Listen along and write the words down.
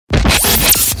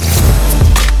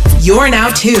You're now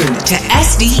tuned to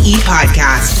SDE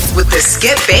Podcast with the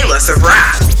Skip Bayless of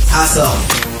rap. Hustle.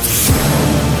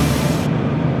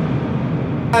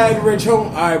 Alright, Rich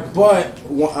Homie. Alright, but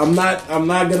I'm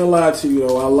not gonna lie to you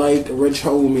though. I like Rich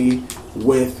Homie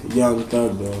with Young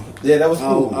Thug though. Yeah, that was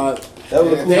cool. That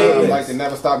was cool. Like the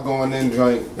Never Stop Going In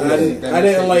joint. I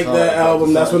didn't like that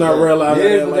album. That's when I realized.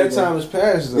 Yeah, but that time has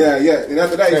passed. Though. Yeah. And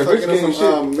after that, he started getting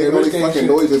some making all these fucking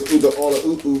noises, all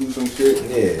the ooh some shit.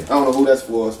 Yeah. I don't know who that's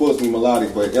for. It's supposed to be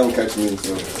melodic, but it don't catch me.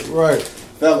 So. Right,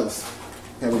 fellas,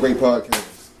 have a great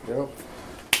podcast. Yep.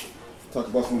 Talk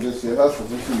about some good shit. Hustle.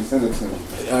 Make sure you send it to me.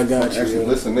 I got you. Actually,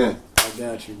 listen in. I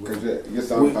got you, bro. Because your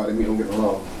SoundCloud and me don't get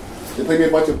along. They play me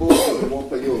a bunch of bullshit, but won't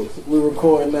play yours. We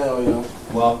recording now, yo.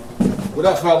 Well, what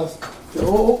up, fellas?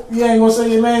 Oh, you ain't gonna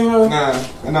say your name, though? Nah.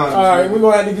 Alright, we're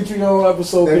gonna have to get you your own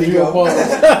episode because you a pause.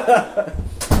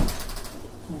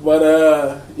 But,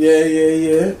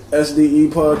 yeah. SDE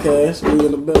Podcast. We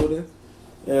in the building.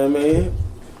 You know what I mean?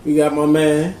 We got my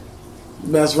man,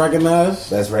 Best Recognized.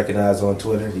 Best Recognized on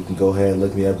Twitter. You can go ahead and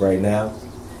look me up right now.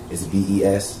 It's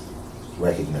BES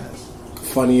Recognized.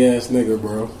 Funny ass nigga,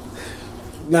 bro.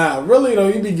 Nah, really though,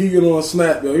 you be geeking on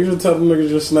Snap, yo. You should tell them niggas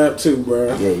your Snap too,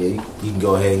 bro. Yeah. You can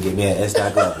go ahead and get me at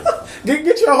S.Glover.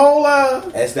 get your whole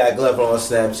S.Glover on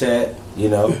Snapchat. You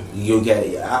know, you'll get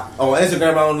it. On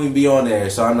Instagram, I don't even be on there,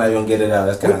 so I'm not even gonna get it out.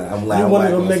 That's kind of I'm loud. You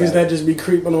one of them niggas that just be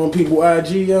creeping on people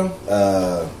IG, yo.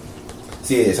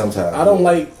 Yeah, sometimes. I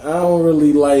don't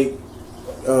really like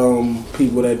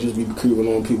people that just be creeping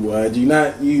on people IG.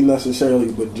 Not you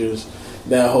necessarily, but just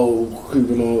that whole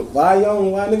creeping on. Why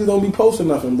niggas don't be posting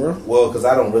nothing, bro? Well, because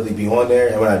I don't really be on there,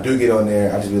 and when I do get on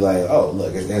there, I just be like, oh,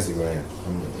 look, it's Instagram.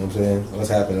 You know what I'm saying? What's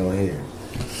happening on here?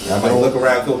 And I might look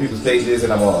around, couple people's pages,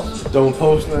 and I'm off. Don't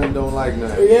post nothing, don't like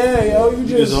nothing. Yeah, yo, you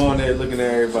just on there looking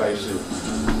at everybody's shit.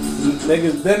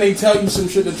 Niggas, then they tell you some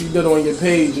shit that you did on your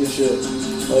page and shit.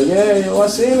 Like, yeah, yo, I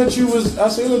seen that you was,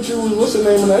 what's the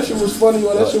name of that shit was funny,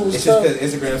 or that shit was it's tough. just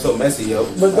because Instagram's so messy, yo.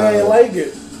 But they ain't like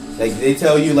it. Like, they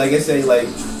tell you, like, let's say,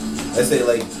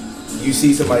 you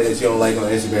see somebody that you don't like on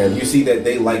Instagram, you see that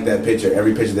they like that picture,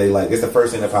 every picture they like, it's the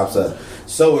first thing that pops up.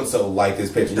 So-and-so like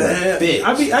this picture. Like,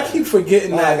 bitch. I keep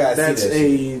forgetting that's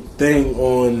a thing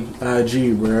on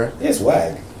IG, bro. It's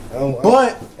whack. And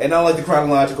I don't like the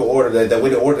chronological order, that way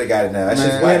the order they got it now. That's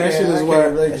just whack. That shit is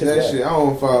whack. That shit, I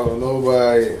don't follow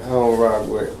nobody. I don't rock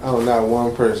with. I don't not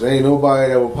one person. Ain't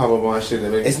nobody that will pop up on shit that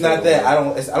makes. It's not that I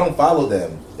don't follow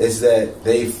them. It's that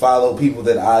they follow people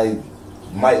that I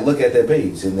might look at their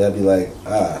page and they'll be like,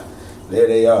 there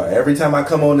they are. Every time I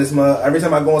come on every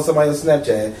time I go on somebody else's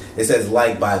Snapchat, it says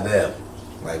like by them.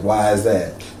 Like, why is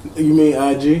that? You mean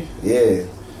IG? Yeah.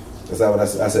 Is that what I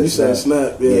said? You said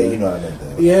Snap, yeah. Yeah, you know what I meant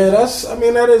that. Yeah,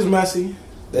 that is messy.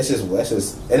 That's just,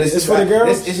 and it's just for the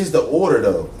girls. It's just the order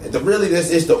though. It's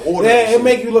the order. Yeah, it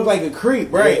make you look like a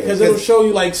creep, right? Because it'll show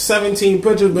you like 17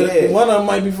 pictures, but one of them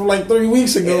might be from like 3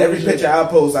 weeks ago. And every picture I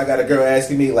post, I got a girl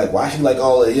asking me like, why she like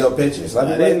all of your pictures? I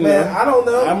don't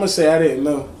know. I'm gonna say I didn't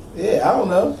know. Yeah, I don't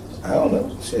know.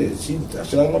 Shit, she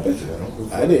like my picture.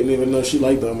 I didn't even know she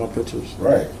liked all my pictures.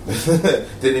 Right.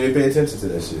 Didn't even pay attention to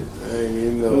that shit.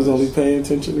 I was only paying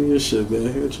attention to your shit,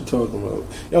 man. What you talking about?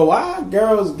 Yo, why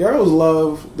girls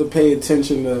love to pay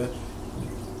attention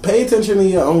to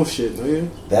your own shit,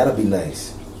 man? That'll be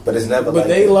nice. But it's never But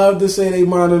they love to say they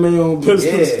minding their own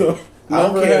business though. I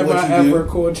don't care what you do. Ever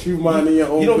caught you minding your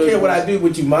own You don't business. care what I do,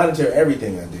 but you monitor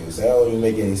everything I do. So that don't even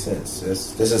make any sense.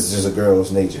 This is just a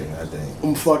girl's nature, I think.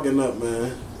 I'm fucking up,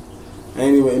 man. I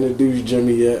ain't even introduced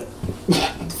Jimmy yet.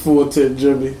 Full tip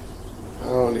Jimmy. I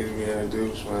don't need to be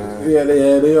introduced, man. Yeah,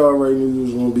 they already knew you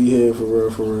was gonna be here for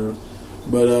real.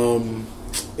 But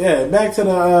yeah, back to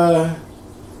the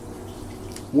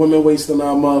women wasting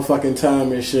our motherfucking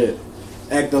time and shit.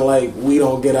 Acting like we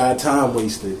don't get our time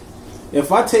wasted.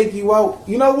 If I take you out,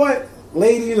 you know what?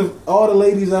 Ladies, all the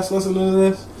ladies that's listening to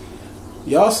this,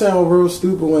 y'all sound real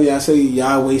stupid when y'all say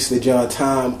y'all wasted y'all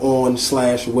time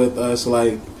on/with us.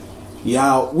 Like,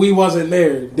 y'all, we wasn't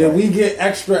there. Did we get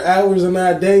extra hours in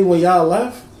our day when y'all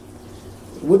left?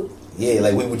 What? Yeah,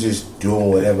 like we were just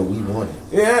doing whatever we wanted.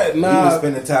 Yeah, nah. We were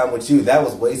spending time with you. That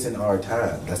was wasting our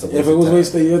time. That's a waste if it was time.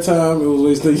 wasting your time, it was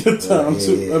wasting your time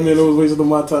too. Yeah. I mean, it was wasting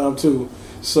my time too.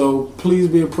 So please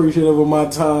be appreciative of my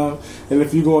time. And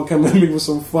if you're gonna come at me with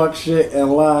some fuck shit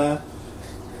and lie,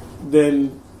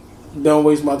 then don't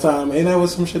waste my time. Ain't that what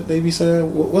some shit they be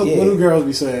saying? What do girls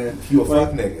be saying? You a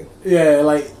fuck nigga. Yeah,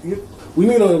 like we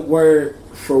need a word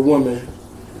for women.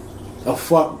 A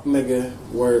fuck nigga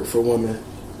word for women.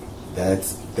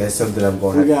 That's something I'm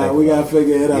going to have to We got to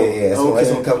figure it out. Yeah, it's going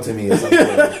to come to me at some point.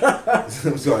 I'm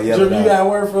just going to yell Jim, it out. you got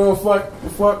word for a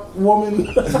fuck woman?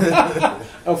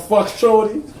 A fuck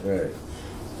shorty? Right.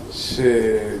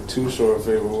 Shit, too short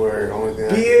favorite word. Only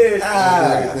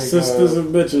thing sisters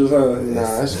and bitches, huh?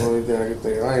 Nah, that's the only thing I can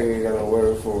think of. I ain't even got no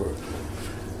word for it.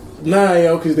 Nah,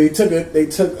 yo, because they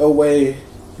took away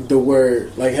the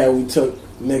word, like how we took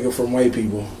nigga from white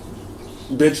people.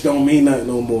 Bitch don't mean nothing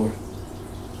no more.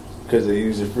 Because they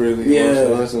use it freely.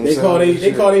 Yeah, they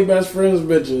call their best friends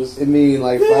bitches. It mean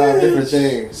like 5 different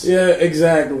things. Yeah,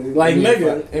 exactly. Like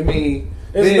nigga. It mean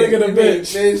it's nigga the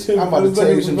bitch. I'm about to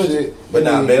tell you some shit. But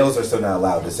now males are still not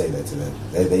allowed to say that to them.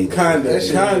 They kinda.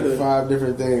 5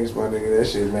 different things, my nigga. That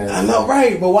shit, man. I know,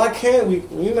 right? But why can't we?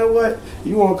 You know what?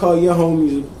 You want to call your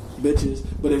homies bitches,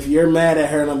 but if you're mad at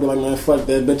her and I'll be like, man, fuck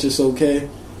that bitch, it's okay.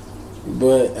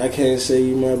 But I can't say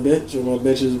you my bitch or my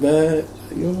bitch is bad.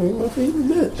 You know, my favorite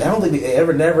bitch. I don't think they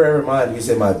never mind if you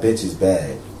say my bitch is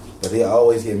bad, but they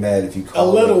always get mad if you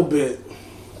call a little bit.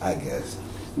 I guess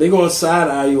they gonna side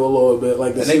eye you a little bit,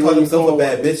 like and they call themselves a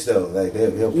bad bitch though. Like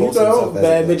they'll post themselves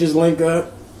bad bitches link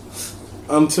up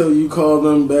until you call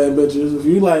them bad bitches. If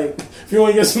you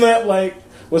on your snap like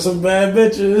with some bad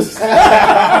bitches,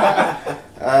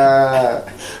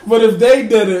 but if they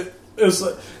did it, it's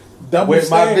like double with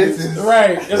standards, my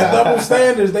right? It's double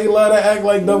standards. They love to act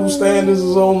like double standards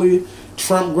is only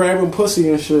Trump grabbing pussy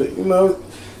and shit. You know,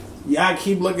 y'all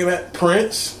keep looking at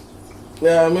Prince.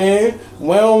 Yeah, you know what I mean,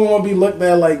 we don't want to be looked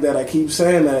at like that. I keep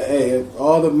saying that. Hey,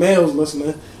 all the males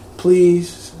listening,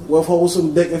 please withhold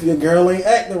some dick if your girl ain't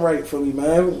acting right for me,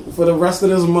 man. For the rest of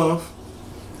this month,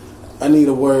 I need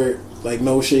a word like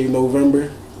No Shave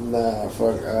November. Nah,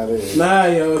 fuck out of here. Nah,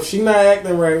 yo, if she not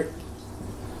acting right,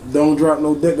 don't drop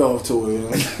no dick off to her, yo.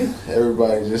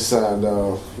 Everybody just signed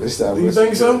off. They stopped You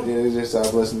think so? Yeah, they just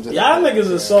stopped listening to y'all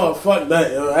niggas is soft. Fuck that,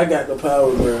 yo. I got the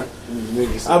power, bro.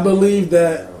 I believe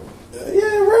that.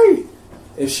 Yeah, right.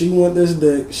 If she want this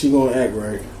dick, she gonna act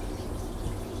right.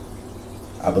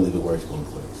 I believe it works both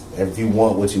ways. If you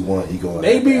want what you want, you gonna.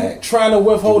 They be trying to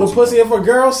withhold a pussy. If a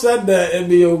girl said that, it'd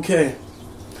be okay.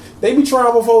 They be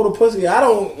trying to withhold a pussy. I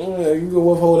don't. You can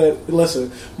withhold that.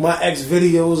 Listen, my ex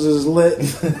videos is lit.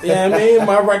 You know what I mean?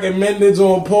 My recommendeds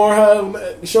on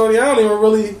Pornhub. Shorty, I don't even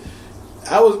really.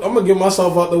 I'm gonna get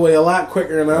myself out the way a lot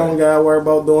quicker, and I don't gotta worry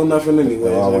about doing nothing anyway.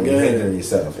 No, so go ahead.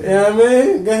 Yourself. You know what I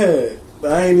mean? Go ahead.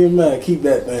 But I ain't even mad. Keep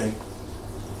that thing.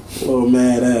 Little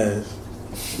mad ass.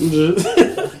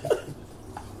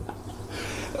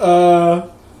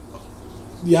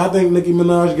 Y'all think Nicki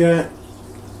Minaj got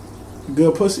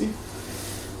good pussy?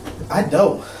 I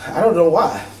don't know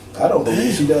why. I don't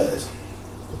believe she does.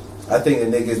 I think the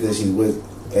niggas that she's with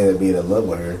end up being in love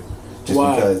with her just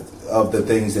because of the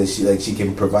things that she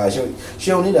can provide.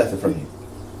 She don't need nothing from you.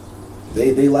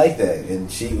 They like that, and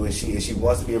if she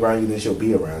wants to be around you, then she'll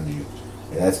be around you,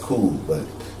 and that's cool. But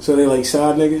so they like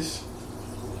side niggas?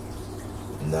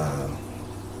 Nah.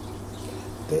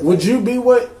 Would you be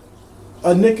with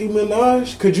a Nicki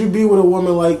Minaj? Could you be with a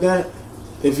woman like that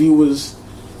if you was?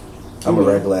 I'm a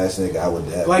regular ass nigga. I would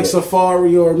like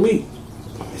Safari or Meek.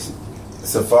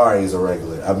 Safari is a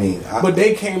regular. I mean, but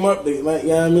they came up. You know what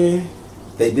I mean?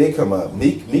 They did come up.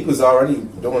 Meek was already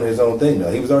doing his own thing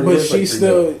though. He was already. But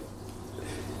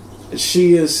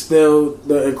she is still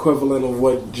the equivalent of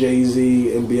what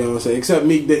Jay-Z and Beyonce. Except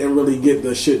Meek didn't really get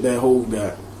the shit that Hov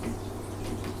got,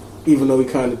 even though he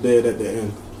kind of did at the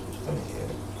end.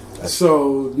 Yeah.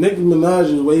 So Nicki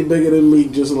Minaj is way bigger than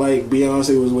Meek, just like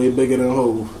Beyonce was way bigger than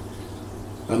Hov.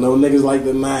 I know niggas like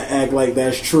to not act like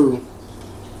that's true,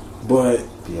 but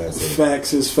Beyonce,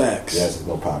 facts is facts. Beyonce's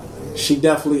more popular. Yeah. She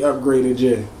definitely upgraded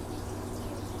Jay.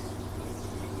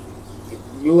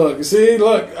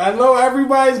 Look, I know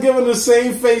everybody's giving the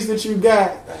same face that you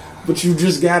got, but you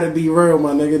just gotta be real,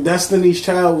 my nigga. Destiny's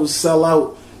Child will sell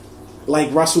out like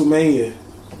WrestleMania.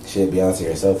 Shit, Beyonce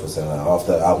herself will sell out off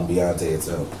the album Beyonce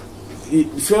itself. You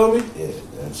feel me? Yeah.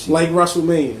 Like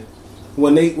WrestleMania.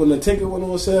 When the ticket went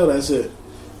on sale, that's it.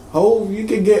 Hov, you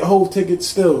can get Hov tickets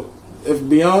still. If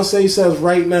Beyonce says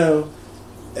right now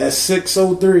at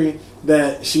 6:03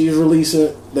 that she's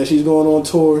releasing, that she's going on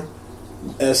tour,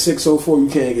 at 6:04 you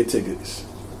can't get tickets.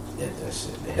 Yeah, that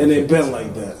shit. And they've been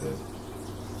like that.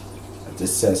 I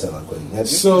just said something like that.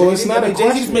 So it's not a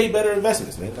question. Jay-Z's made better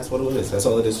investments, man. That's what it is. That's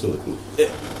all it is to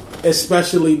it.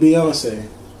 Especially Beyonce,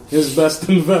 his best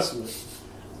investment.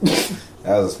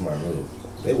 That was a smart move.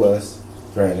 It was,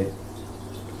 granted.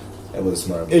 That was a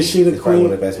smart move. Is she the queen? One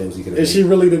of the best moves he could have made. Is she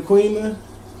really the queen then?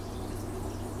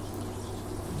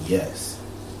 Yes.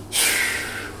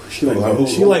 She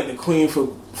like the queen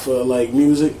for like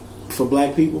music, for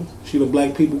black people? She the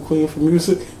black people queen for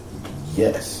music?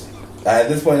 Yes. At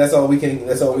this point, that's all we can.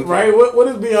 Right? What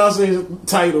is Beyonce's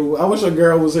title? I wish a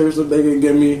girl was here so they could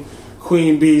give me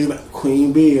Queen B's.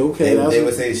 Queen B. Okay, they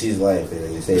would say she's life.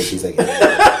 They say she's like.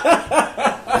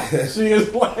 She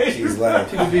is life. She's life.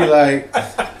 She could be like,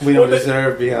 we don't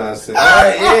deserve Beyonce.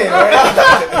 Alright, yeah,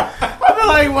 right. I'd be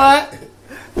like, what?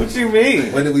 What you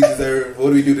mean? What do we deserve? What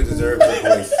do we do to deserve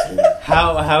her voice?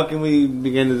 How can we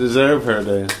begin to deserve her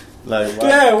then? Like, why,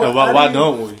 Yeah, why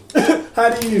don't we?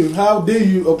 How do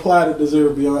you apply to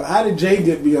deserve Beyonce? How did Jay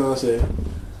get Beyonce?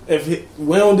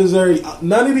 We don't deserve,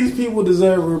 none of these people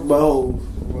deserve her but Hov.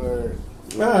 Word.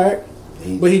 Alright.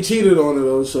 But he cheated on her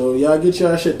though, so y'all get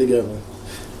y'all shit together.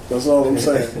 That's all I'm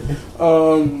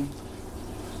saying.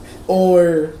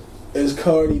 Or is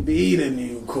Cardi B the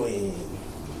new queen?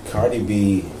 Cardi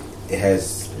B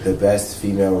has the best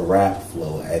female rap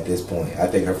flow at this point. I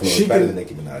think her flow is better than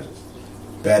Nicki Minaj's.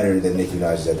 Better than Nicki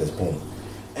Minaj's at this point.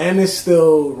 And it's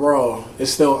still raw.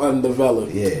 It's still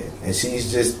undeveloped. Yeah, and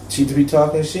she's just be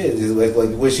talking shit. It's like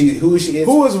who she is.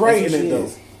 Who is writing it though?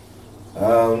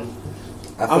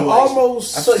 I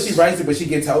feel like she writes it, but she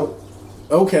gets help.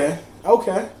 Okay.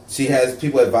 She has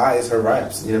people advise her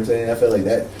raps. You know what I'm saying? I feel like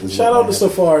that. Shout out to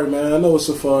Safari, man. I know it's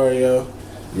Safari, yo.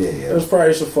 Yeah. It's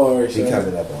probably Safari. She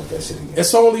coming up on that shit again.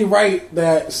 It's only right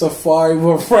that Safari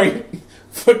will write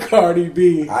for Cardi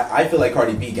B. I feel like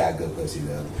Cardi B got good pussy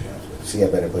though. She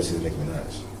got better pussy than Nicki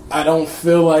Minaj. I don't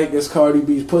feel like it's Cardi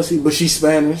B's pussy, but she's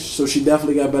Spanish, so she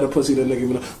definitely got better pussy than Nicki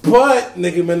Minaj. But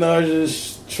Nicki Minaj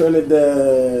is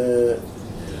Trinidad.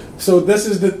 So this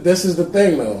is the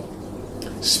thing though.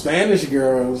 Spanish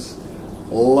girls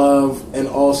love and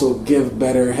also give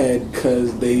better head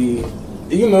because they,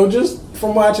 just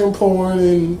from watching porn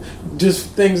and just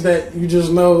things that you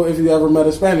just know if you ever met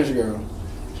a Spanish girl.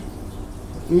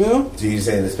 So you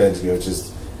saying the Spanish girl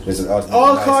just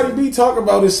all Cardi B talk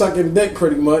about is sucking dick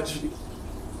pretty much.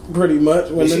 When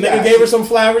the nigga gave her some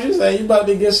flowers, she said, "You about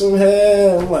to get some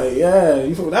head?" I'm like, "Yeah."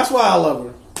 That's why I love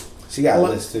her. She got a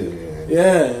list too.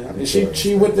 Yeah, and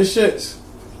she with the shits.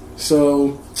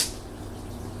 So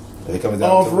it comes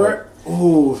down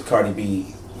to Cardi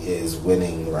B is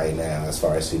winning right now as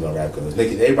far as female rap goes.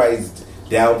 Everybody's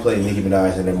downplaying Nicki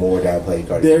Minaj and they're more downplaying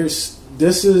Cardi B.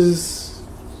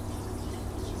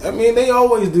 They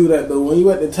always do that though. When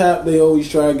you at the top, they always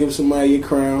try to give somebody a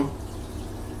crown.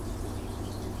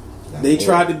 They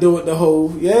tried to do it to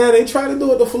Hov. Yeah, they tried to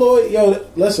do it to Floyd. Yo,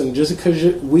 listen, just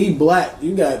because we black,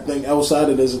 you got to think outside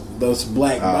of this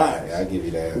black box. Right, I give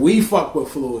you that. We fuck with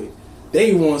Floyd.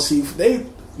 They want to see.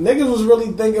 Niggas was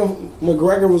really thinking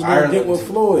McGregor was going to get with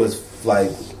Floyd. Was like,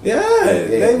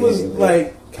 they was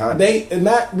like, and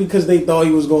not because they thought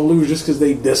he was going to lose, just because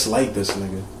they disliked this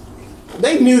nigga.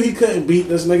 They knew he couldn't beat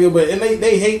this nigga, but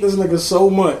they hate this nigga so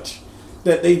much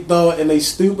that they thought in their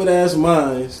stupid ass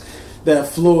minds that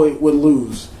Floyd would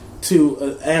lose to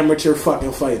an amateur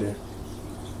fucking fighter.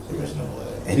 There's no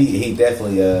way. And he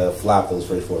definitely flopped those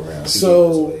first 4 rounds.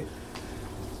 So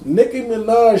Nicki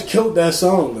Minaj killed that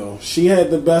song though. She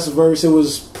had the best verse. It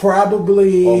was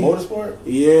probably on Motorsport.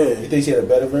 Yeah. You think she had a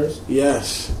better verse?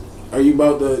 Yes. Are you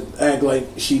about to act like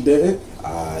she didn't?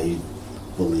 I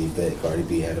believe that Cardi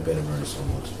B had a better verse on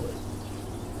Motorsport.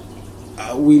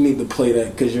 We need to play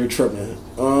that because you're tripping.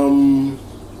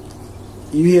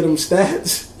 You hear them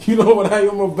stats? You know what I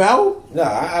am about?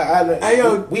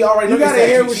 No, we already know. You gotta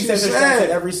hear what she she said.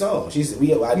 Every song.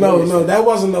 No, that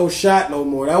wasn't no shot no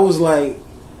more. That was like,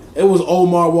 it was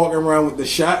Omar walking around with the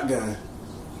shotgun.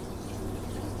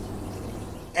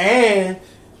 And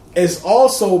it's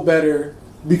also better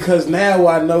because now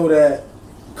I know that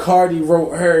Cardi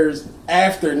wrote hers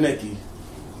after Nicki.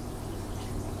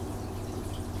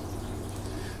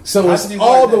 So it's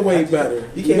all the way better.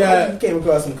 You came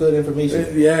across some good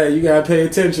information. Yeah, you gotta pay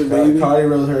attention, baby. Cardi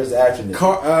wrote hers after Nicki.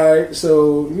 Alright,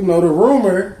 so the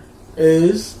rumor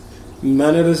is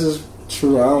none of this is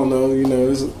true. I don't know.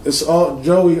 It's all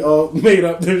Joey all made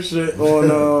up this shit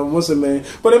on what's the name?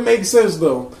 But it makes sense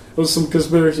though. It was some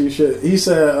conspiracy shit. He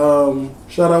said,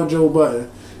 shout out Joe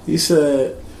Button. He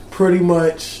said pretty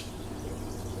much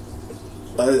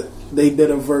they did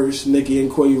a verse, Nicki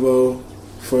and Quavo,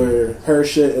 for her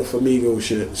shit and for Migos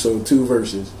shit. So 2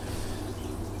 verses.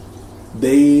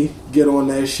 They get on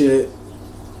that shit.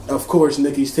 Of course,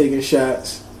 Nicki's taking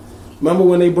shots. Remember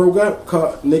when they broke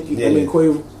up? Nicki,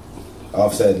 Quavo.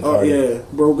 Offset and Cardi.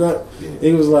 Broke up. Yeah.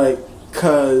 It was like,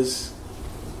 cause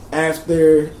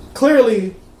after,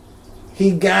 clearly,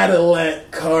 he gotta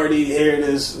let Cardi hear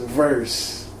this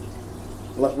verse.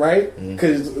 Right?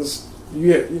 Because,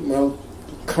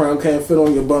 crown can't fit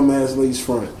on your bum ass lace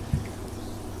front.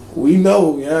 We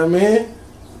know, you know what I mean?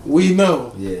 We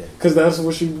know. Yeah. Because that's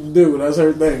what she do. That's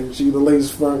her thing. She the lace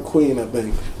front queen, I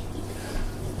think.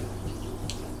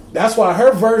 That's why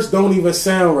her verse don't even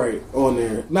sound right on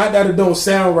there. Not that it don't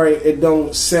sound right, it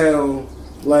don't sound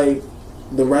like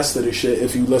the rest of the shit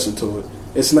if you listen to it.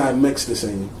 It's not mixed the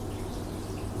same.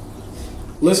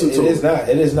 Listen to it. It is not.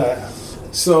 It is not.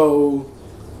 So,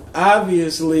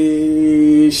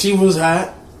 obviously, she was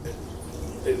hot.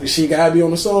 She gotta be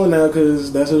on the song now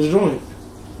because that's his joint.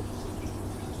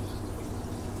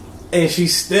 And she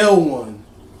still won.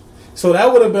 So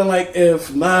that would have been like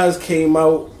if Nas came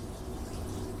out.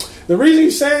 The reason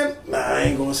you saying, I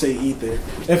ain't gonna say Ether.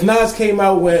 If Nas came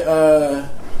out with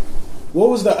what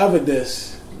was the other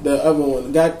diss? The other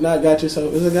one, Got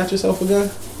Yourself. Is it Got Yourself a Gun?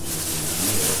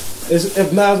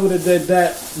 If Nas would have did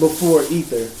that before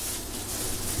Ether,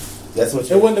 that's what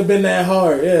it wouldn't have been that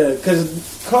hard. Yeah,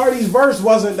 because Cardi's verse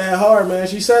wasn't that hard, man.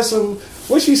 She said some.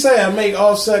 What she say? I make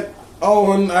Offset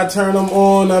on. I turn him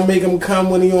on. I make him come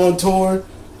when he on tour.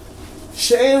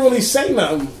 She ain't really say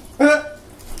nothing.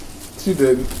 She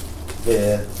didn't.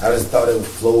 Yeah, I just thought it would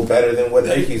flow better than what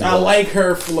Nicki's. I like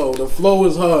her flow. The flow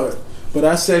is hard, but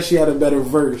I said she had a better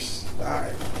verse. All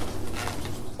right.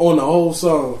 On the whole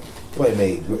song. Wait,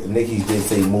 mate. Nicki did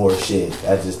say more shit.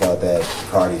 I just thought that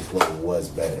Cardi's flow was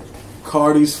better.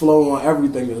 Cardi's flow on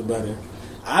everything is better.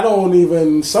 I don't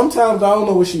even. Sometimes I don't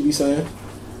know what she be saying.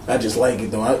 I just like it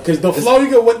though, because the flow you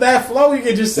can with that flow you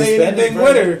can just say anything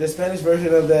with her. The Spanish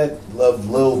version of that "Love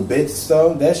Little Bitch"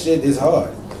 song, that shit is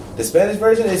hard. The Spanish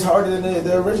version is harder than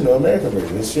the original American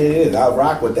version. This shit is. I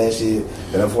rock with that shit.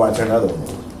 And before I turn the other one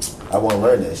on, I want to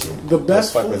learn that shit. The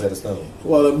best flow, at a stone.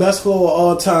 Well, the best flow of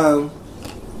all time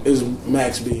is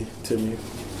Max B to me.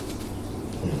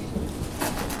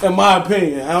 In my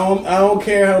opinion, I don't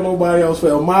care how nobody else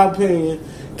feels. In my opinion,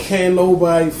 can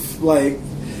nobody like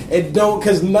it? Don't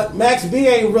because Max B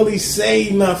ain't really say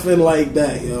nothing like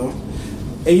that, yo.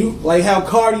 And you like how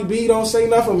Cardi B don't say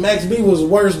nothing. Max B was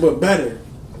worse but better.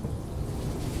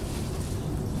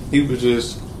 He was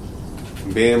just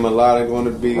being melodic on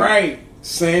the beat, right?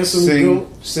 Saying some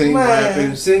sing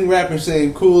rapping,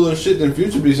 saying cooler shit than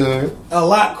Future be saying. A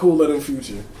lot cooler than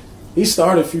Future. He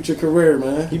started Future career,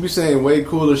 man. He be saying way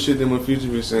cooler shit than what Future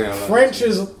be saying. French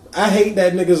is. I hate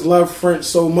that niggas love French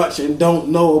so much and don't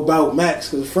know about Max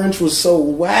because French was so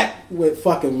whack with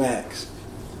fucking Max.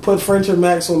 Put French and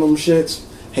Max on them shits.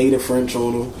 Hated French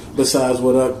on them. Besides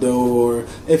What Up Though, or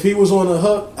if he was on the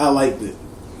hook, I liked it.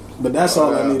 But that's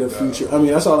all I need a Future. I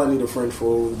mean, that's all I need a French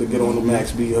for to get on the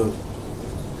Max B hook.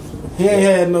 He ain't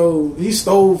had no. He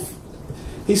stole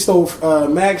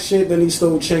Max shit, then he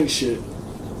stole Chink shit.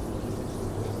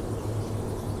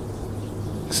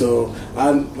 So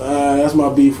that's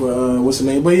my beef with what's the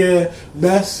name? But yeah,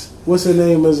 best what's the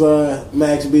name is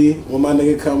Max B. When my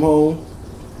nigga come home,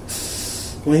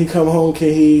 when he come home,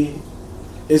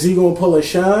 is he gonna pull a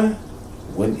shine?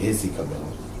 When is he coming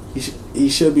home? He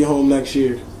should be home next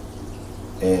year.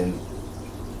 And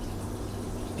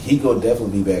he gonna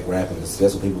definitely be back rapping because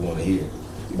that's what people want to hear.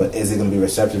 But is it gonna be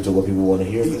receptive to what people want to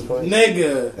hear at this point?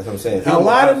 Nigga, that's what I'm saying. A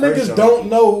lot of niggas don't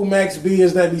know who Max B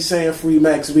is that be saying free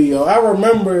Max B. Yo, I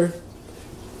remember.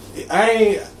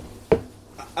 I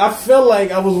feel like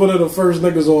I was one of the first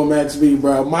niggas on Max B,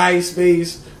 bro.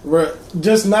 MySpace,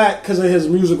 just not because of his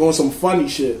music on some funny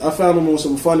shit. I found him on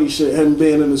some funny shit. Him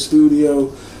being in the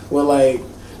studio with like.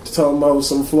 Talking about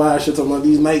some fly shit, talking about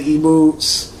these Nike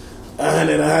boots,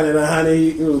 100.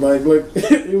 He was like, look,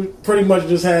 he pretty much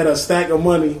just had a stack of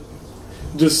money,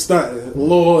 just stunting.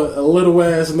 Lord, a little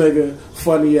ass nigga,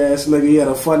 funny ass nigga. He had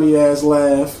a funny ass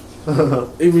laugh.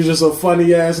 He was just a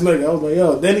funny ass nigga. I was like,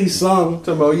 yo. Then he sung.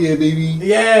 Talking about, yeah, baby.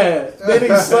 Yeah. Then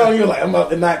he sung. He was like, I'm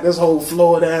about to knock this whole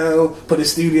floor down, put a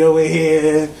studio in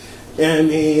here.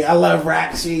 And I love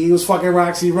Roxy. He was fucking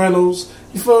Roxy Reynolds.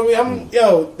 You feel me?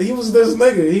 He was this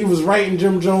nigga. He was writing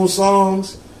Jim Jones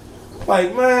songs.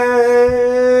 Like, man,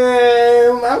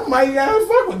 I might gotta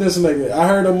fuck with this nigga. I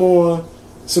heard him on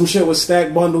some shit with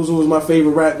Stack Bundles, who was my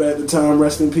favorite rapper at the time.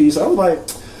 Rest in peace. I was like,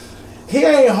 he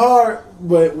ain't hard,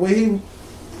 but when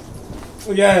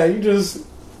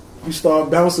you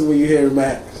start bouncing when you hear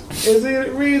Max. Is there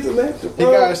a reason that? He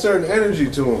got a certain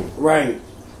energy to him. Right.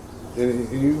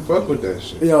 And you fuck with that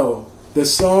shit. Yo, the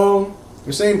song.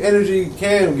 The same energy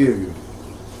Cam give you.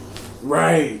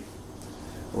 Right.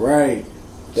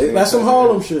 That's some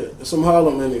Harlem shit. That's some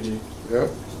Harlem energy. Yep.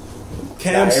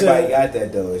 Everybody got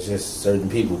that though. It's just certain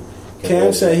people.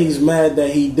 Cam said he's mad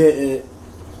that he didn't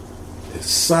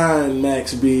sign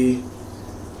Max B,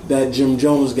 that Jim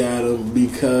Jones got him,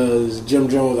 because Jim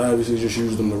Jones obviously just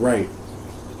used him to write.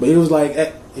 But he was like,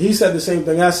 he said the same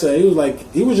thing I said. He was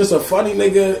like, he was just a funny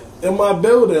nigga in my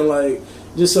building. Like,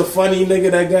 just a funny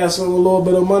nigga that got a little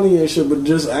bit of money and shit. But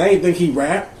just I ain't think he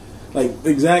rap like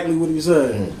exactly what he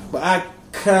said. But I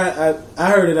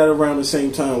heard it at around the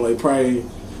same time, like probably.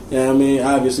 You know what I mean?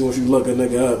 Obviously, once you look a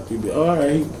nigga up, you be all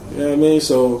right. You know what I mean?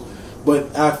 So,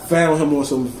 but I found him on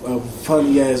some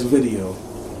funny ass video.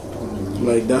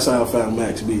 Like that's how I found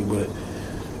Max B. But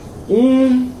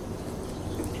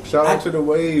shout out to the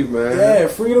wave, man. Yeah,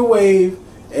 free the wave.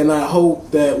 And I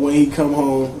hope that when he come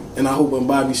home, and I hope when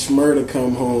Bobby Shmurda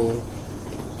come home.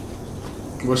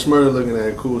 What's Shmurda looking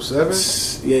at? Cool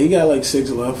 7? Yeah, he got like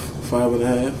 6 left,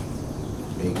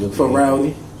 5.5 for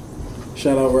Rowdy.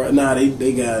 Shout out, nah, they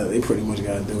pretty much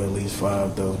got to do at least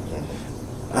 5 though.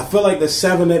 I feel like the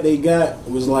 7 that they got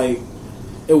was like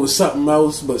it was something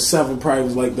else, but 7 probably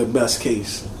was like the best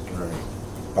case. Right.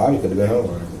 Bobby could have been home.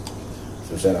 Right?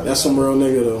 So shout out. That's some real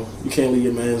nigga though. You can't leave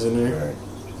your mans in there. Right.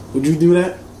 Would you do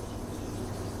that?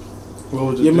 What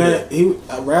would you your do?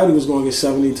 Man, Rowdy was going to get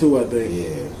 72, I think.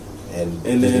 Yeah, and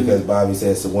then because Bobby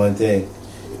says the one thing,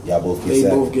 y'all both get 7. They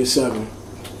both get 7.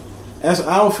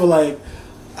 I don't feel like.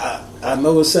 I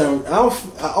know it sound. I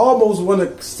almost want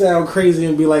to sound crazy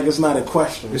and be like it's not a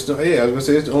question. I was gonna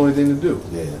say it's the only thing to do.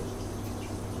 Yeah,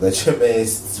 let your man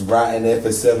rotting there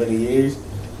for 70 years.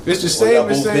 It's the same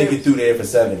as saying make it through there for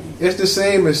 70. It's the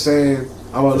same as saying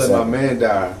I'm gonna let my man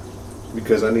die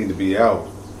because I need to be out.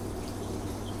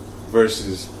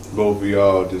 Versus both of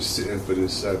y'all just sitting for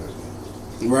this 7.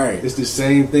 Right. It's the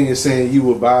same thing as saying you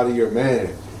will bother your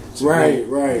man. So right.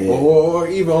 Yeah. Or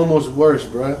even almost worse,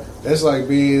 bruh. That's like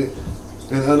being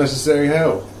in unnecessary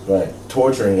hell. Right.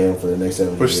 Torturing him for the next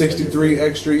 70 for years. 63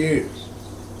 extra years.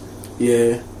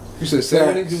 Yeah. You said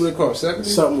 70? You would have called 70?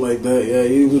 Something like that, yeah.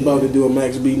 He was about to do a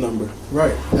Max B number.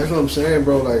 Right. That's what I'm saying,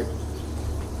 bro. Like,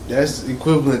 that's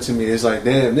equivalent to me. It's like,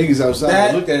 damn, niggas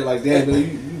outside look at it like, damn,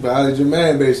 you violated your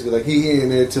man, basically. Like, he in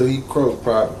there till he croak,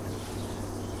 probably.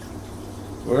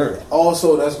 Word.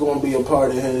 Also, that's going to be a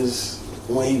part of his,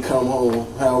 when he come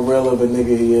home, how real of a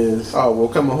nigga he is. Oh, well,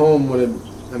 coming home with him,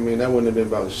 I mean, that wouldn't have been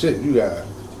about shit. You got,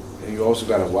 and you also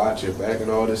got to watch your back and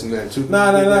all this and that, too.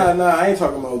 Nah, I ain't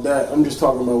talking about that. I'm just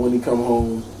talking about when he come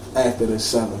home after the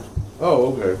 7.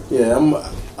 Oh, okay. Yeah,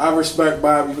 I respect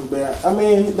Bobby for that. I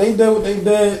mean, they did what they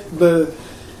did.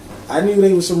 I knew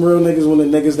they was some real niggas when the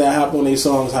niggas that hopped on their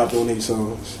songs hopped on their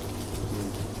songs.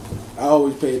 I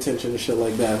always pay attention to shit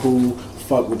like that. Who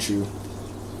fuck with you?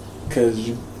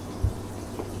 Because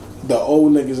the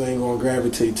old niggas ain't gonna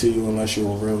gravitate to you unless you're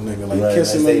a real nigga. Like right,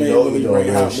 Kissing them ain't really great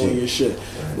hopped on your shit.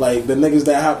 Right. Like the niggas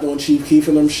that hopped on Chief Keef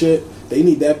and them shit, they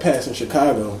need that pass in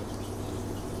Chicago.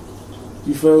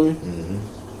 You feel me? Mm-hmm.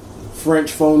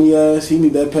 French phony ass, he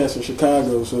need that pass in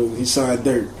Chicago, so he signed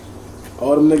Dirt.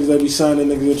 All them niggas that be signing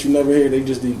niggas that you never hear, they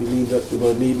just need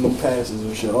them passes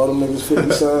and shit. All them niggas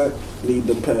 50 signed, need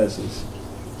them passes.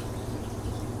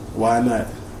 Why not?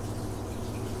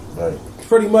 Right.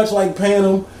 Pretty much like paying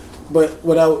them, but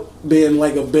without being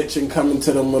like a bitch and coming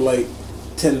to them with like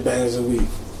 10 bands a week.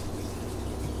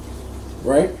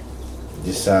 Right?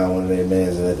 Just sign one of their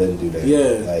mans and let them do that.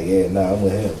 Yeah. Like, yeah, nah, I'm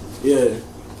with him. Yeah.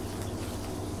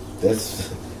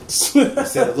 That's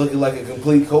instead of looking like a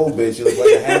complete cold bitch, you look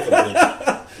like a half a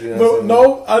bitch. You know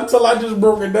no, until I just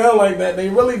broke it down like that, they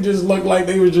really just looked like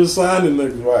they was just signing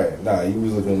niggas. Right. Nah, you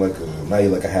was looking like now you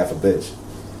like a half a bitch.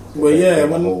 Well, yeah,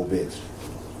 like a whole bitch.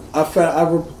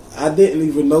 I didn't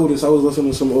even notice. I was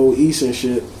listening to some old East and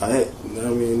shit. I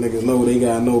mean, niggas know they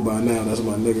gotta know by now. That's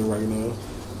my nigga right now.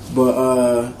 But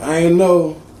I ain't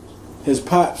know his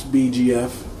pops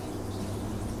BGF,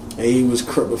 and he was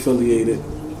Crip affiliated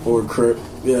or Crip.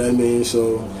 Yeah, you know I mean,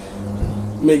 so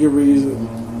make a reason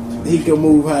he could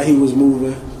move how he was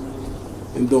moving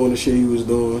and doing the shit he was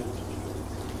doing,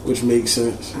 which makes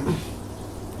sense.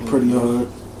 Pretty hard.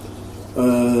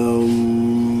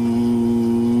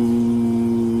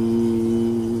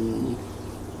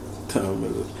 Time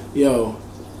is it? Yo,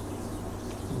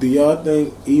 do y'all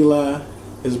think Eli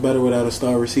is better without a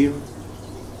star receiver?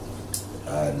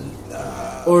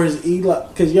 Or is Eli?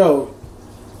 Cause yo,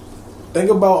 think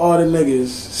about all the niggas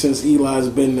since Eli's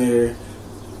been there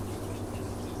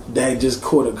that just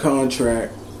caught a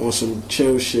contract on some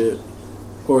chill shit,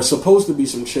 or supposed to be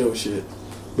some chill shit,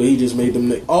 but he just made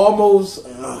them almost.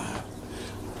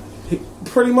 He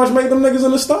pretty much made them niggas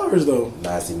in the stars though.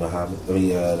 Nazi Muhammad. I mean,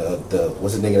 the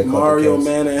what's the nigga that caught Mario the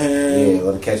Manahan. Yeah,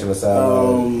 or the catch on the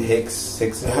side. Hicks.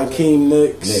 Hakeem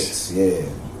Nicks. Yeah.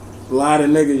 A lot of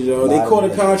niggas, yo. They caught a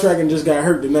contract and just got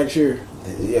hurt the next year.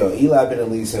 Yo, Eli been in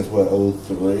the league since what,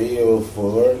 03,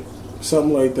 04?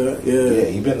 Something like that, yeah. Yeah,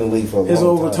 he been in the league for a his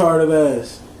long old time. retarded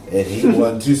ass. And he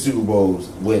won 2 Super Bowls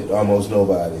with almost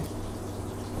nobody.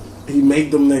 He make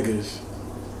them niggas.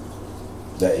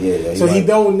 So he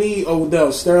don't need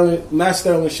Odell. Not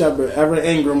Sterling Shepard. Evan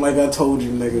Ingram, like I told you,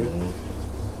 nigga.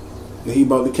 Mm-hmm. He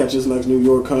about to catch his next New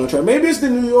York contract. Maybe it's the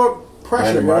New York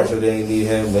pressure, bro. Marshall, they ain't need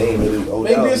him. They ain't really Odell.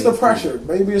 Maybe it's the pressure.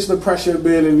 Maybe it's the pressure of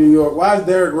being in New York. Why is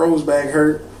Derrick Rose back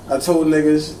hurt? I told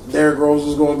niggas Derrick Rose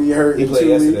was going to be hurt in 2 weeks. He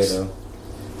played yesterday,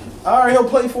 though. All right, he'll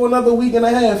play for another week and a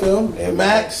half, yo.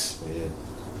 Max. Yeah.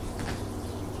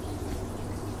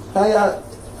 How y'all?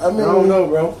 I don't know,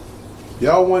 bro.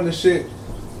 Y'all won the shit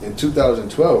in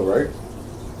 2012, right?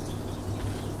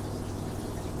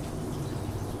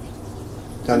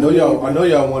 I know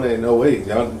y'all won it in 08.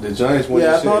 The Giants won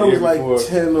the shit. Yeah, I thought it was like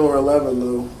 10 or 11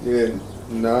 though. Yeah,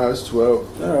 nah, it's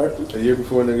 12. All right. A year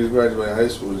before niggas graduated high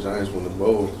school, the Giants won the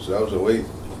bowl. So that was 08.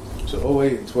 So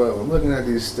 08 and 12. I'm looking at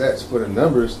these stats for the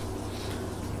numbers.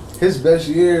 His best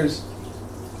years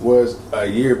was a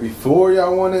year before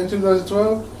y'all won it in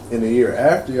 2012. And the year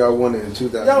after y'all won it in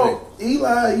 2008. Yo,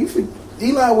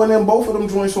 Eli went in both of them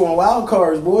joints on wild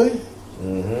cards, boy.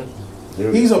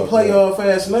 Mm-hmm. He's a playoff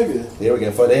ass nigga. They were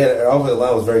getting fucked. Their offensive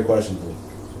line was very questionable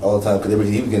all the time because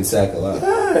he was getting sacked a lot.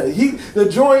 Yeah, the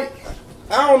joint.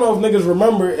 I don't know if niggas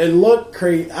remember. It looked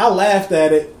crazy. I laughed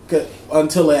at it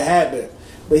until it happened.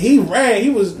 But he ran.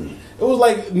 It was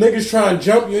like niggas trying to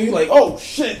jump you. And you like, oh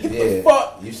shit, get the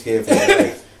fuck. You scared for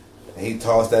that? And he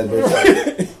tossed that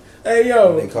bitch out. Hey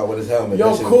yo, they caught with his helmet.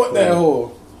 Yo, caught that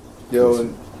hole. Yo,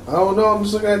 and I don't know. I'm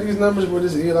just looking at these numbers with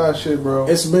this Eli shit, bro.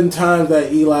 It's been times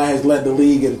that Eli has led the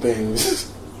league in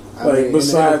things.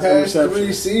 Besides the past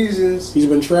 3 seasons, he's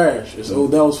been trash. It's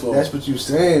Odell's fault. That's what you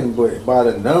saying, but by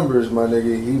the numbers, my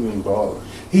nigga, he been balling.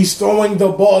 He's throwing the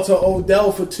ball to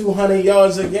Odell for 200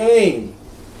 yards a game.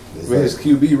 With his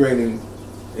QB rating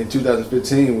in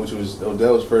 2015, which was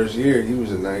Odell's first year, he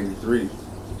was a 93.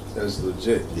 That's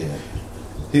legit. Yeah.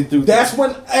 That's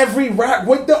when every rap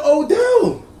went to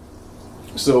Odell.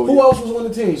 So who else was on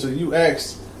the team? So you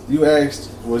asked,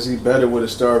 was he better with a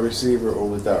star receiver or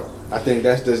without? I think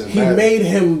that doesn't matter. He made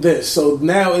him this, so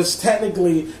now it's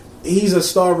technically he's a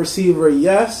star receiver,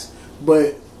 yes,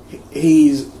 but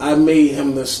I made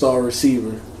him the star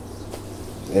receiver.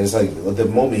 And it's like the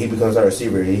moment he becomes our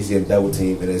receiver, he's getting double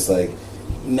teamed, and it's like.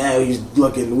 Now he's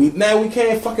looking. We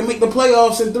can't fucking make the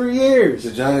playoffs in 3 years.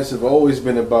 The Giants have always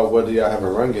been about whether y'all have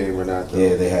a run game or not. Though.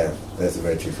 Yeah, they have. That's a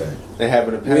very true fact. They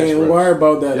having a pass rush. We ain't worried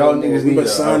about that. Y'all niggas need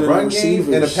a run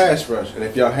game and a pass rush. And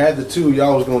if y'all had the two,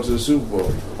 y'all was going to the Super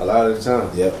Bowl a lot of the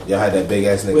time. Yep. Y'all had that big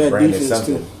ass nigga Brandon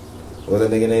something. Too. What was that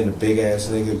nigga named? The big ass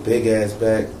nigga, big ass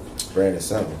back, Brandon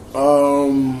something.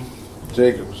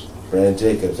 Jacobs. Brandon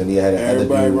Jacobs, and he had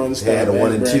another dude. He had a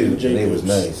 1 and 2, and it was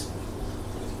nice.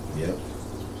 Yep.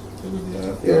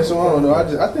 Yeah, so I don't know.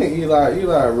 I think Eli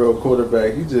a real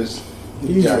quarterback. He's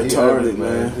retarded, ugly,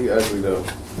 man. He ugly though.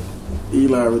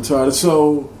 Eli retarded.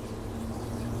 So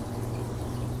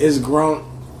is Gronk?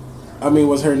 I mean,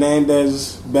 was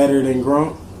Hernandez better than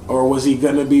Gronk, or was he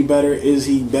gonna be better? Is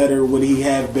he better? Would he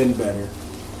have been better?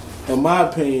 In my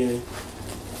opinion,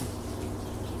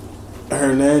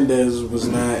 Hernandez was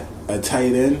not a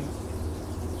tight end.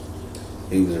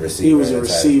 He was a receiver. He was a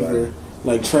receiver,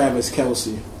 like Travis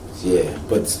Kelce. Yeah,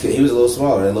 but he was a little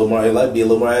smaller and a little more. He might be a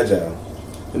little more agile.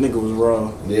 The nigga was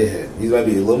raw. Yeah, he might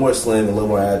be a little more slim, a little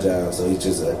more agile. So he's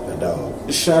just a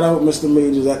dog. Shout out Mr.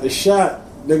 Majors at the shot.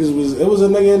 It was a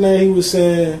nigga in there. He was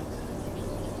saying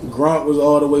Gronk was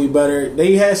all the way better.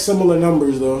 They had similar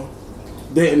numbers though.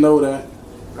 Didn't know that.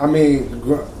 I mean,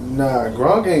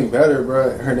 Gronk ain't better,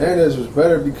 bro. Hernandez was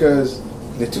better because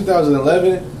in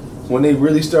 2011, when they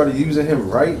really started using him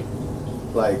right,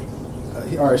 like.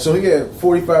 All right, so he had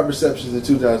 45 receptions in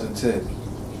 2010.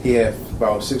 He had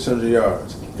about 600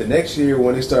 yards. The next year,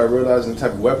 when they started realizing the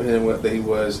type of weapon that he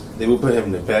was, they would put him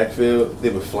in the backfield. They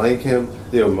would flank him.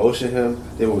 They would motion him.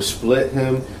 They would split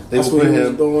him. They would put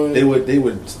him. They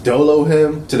would dolo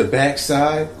him to the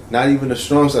backside. Not even the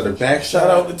strong side, the backside. Shout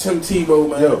out to Tim Tebow,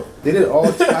 man. Yo, they did all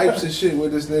types of shit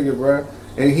with this nigga, bro.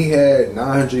 And he had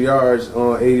 900 yards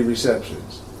on 80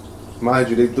 receptions.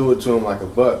 Mind you, they threw it to him like a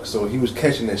buck, so he was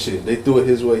catching that shit. They threw it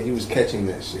his way, he was catching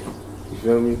that shit. You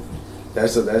feel me?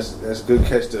 That's good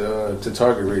catch to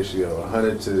target ratio.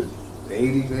 100 to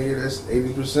 80, nigga. That's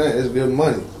 80%. It's good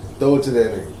money. Throw it to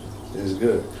that nigga. It's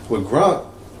good. With Gronk,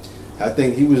 I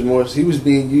think he was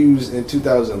being used in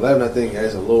 2011. I think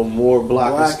as a little more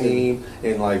blocking scheme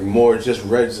and like more just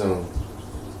red zone.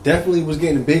 Definitely was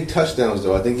getting big touchdowns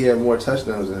though. I think he had more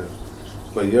touchdowns than him.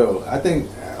 But yo, I think.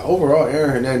 Overall,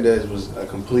 Aaron Hernandez was a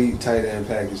complete tight end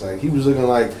package. Like he was looking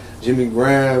like Jimmy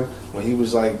Graham when he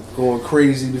was like going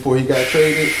crazy before he got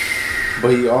traded, but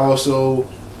he also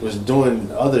was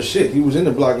doing other shit. He was in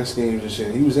the blocking schemes and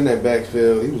shit. He was in that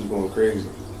backfield. He was going crazy.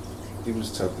 He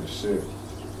was tough as shit.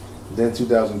 Then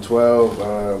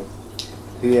 2012,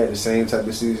 he had the same type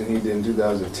of season he did in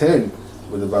 2010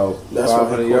 with about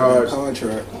 500 yards.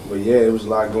 Contract. But yeah, it was a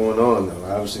lot going on though.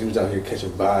 Obviously, he was out here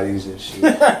catching bodies and shit.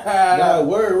 Nah,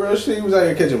 word, real shit. He was out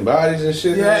here catching bodies and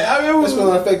shit. Yeah, I mean, that's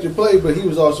going to affect your play. But he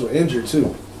was also injured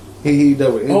too. He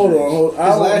dealt with injuries. Hold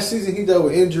on. His last season, he dealt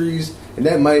with injuries, and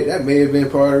that may have been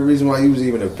part of the reason why he was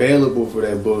even available for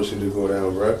that bullshit to go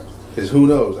down, bro. Because who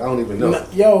knows? I don't even know.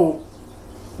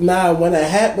 When it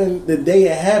happened, the day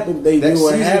it happened, they knew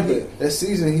what happened. That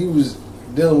season, he was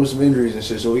dealing with some injuries and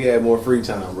shit, so he had more free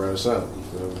time, bro. Something. You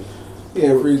feel me? He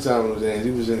had free time on his hands.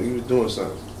 He was doing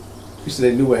something. He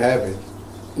said they knew what happened.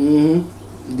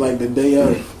 Mm-hmm. Like the day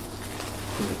of.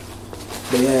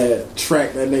 They had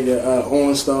tracked that nigga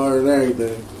OnStar and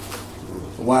everything.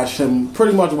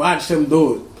 Pretty much watched him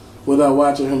do it without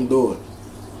watching him do it.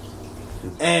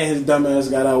 And his dumb ass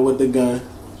got out with the gun.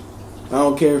 I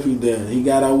don't care if he did. He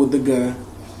got out with the gun.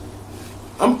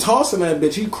 I'm tossing that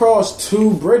bitch. He crossed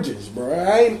 2 bridges, bro.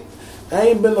 I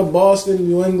ain't been to Boston,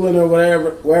 New England, or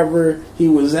wherever he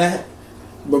was at.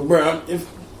 But bro, if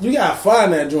you gotta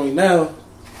find that joint now,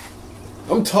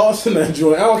 I'm tossing that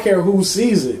joint. I don't care who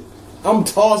sees it. I'm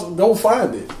tossing. Go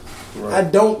find it. Right. I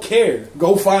don't care.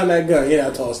 Go find that gun. Yeah,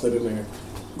 I tossed it in there.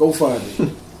 Go find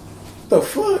it. The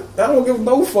fuck? I don't give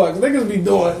no fucks. Niggas be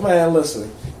doing, man,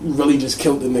 listen. You really just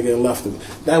killed the nigga and left him.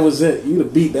 That was it. You'd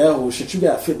have beat that whole shit. You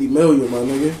got 50 million, my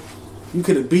nigga. You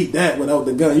could have beat that without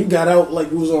the gun. You got out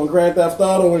like you was on Grand Theft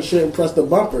Auto and shit and pressed the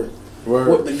bumper. Word.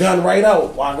 With the gun right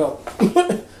out. Walk out.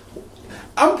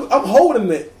 I'm holding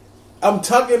it. I'm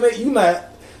tucking it. You not.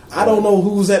 I don't know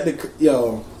who's at the...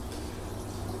 Yo.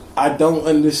 I don't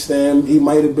understand. He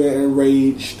might have been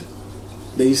enraged.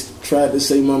 They tried to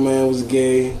say my man was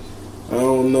gay. I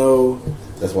don't know.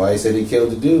 That's why he said he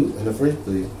killed the dude in the first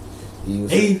place. He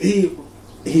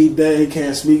dead. He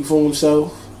can't speak for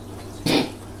himself.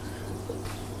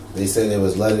 They said there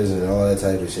was letters and all that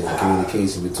type of shit.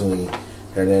 Communication between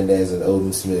Hernandez and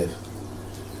Odin Smith.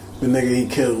 The nigga he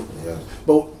killed. Yeah.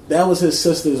 But that was his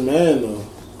sister's man, though.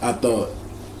 I thought.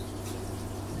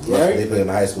 Yeah, right? They played on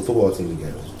the high school football team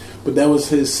together. But that was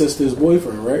his sister's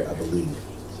boyfriend, right? I believe.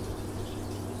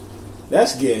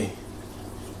 That's gay.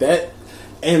 That,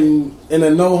 and in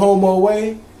a no homo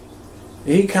way,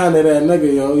 he kind of that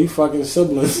nigga, yo. He fucking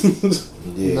siblings.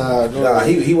 Yeah. Nah,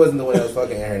 he wasn't the one that was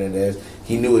fucking Aaron Hernandez.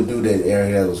 He knew a dude that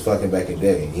Aaron Hernandez was fucking back in the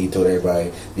day. He told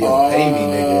everybody, "You don't pay me,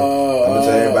 nigga. I'm gonna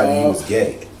tell everybody he was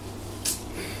gay."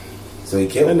 So he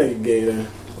killed him. That nigga gay then.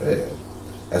 Yeah.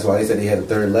 That's why he said he had a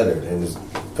third letter and it was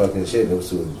fucking shit. And it was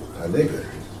to a nigga.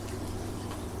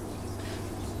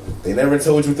 They never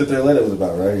told you what the third letter was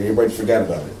about, right? Everybody just forgot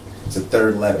about it. It's a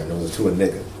third letter, and it was to a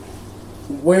nigga.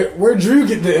 Where Drew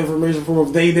get the information from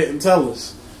if they didn't tell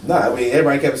us? Nah, I mean,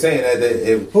 everybody kept saying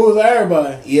that. Who was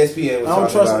everybody? ESPN was talking about it. I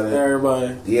don't trust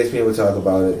everybody. ESPN would talk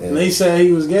about it. And they said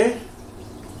he was gay?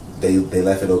 They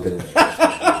left it open.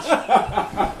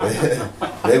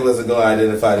 They wasn't going to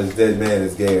identify this dead man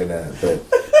as gay or not, but...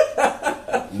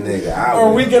 nigga,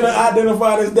 Are we going to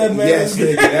identify this dead man as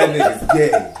gay? Yes, nigga, that nigga's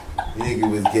gay.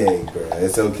 Nigga was gay, bro.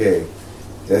 It's okay.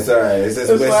 That's alright. It's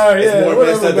more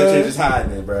messed up that you're just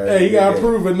hiding it, bro. Hey, you gotta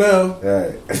prove it now.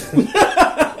 Alright.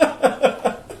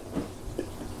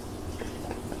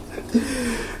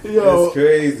 Yo, that's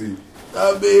crazy.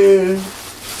 I mean,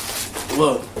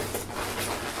 look,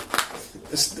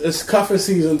 it's cuffing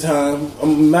season time.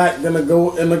 I'm not gonna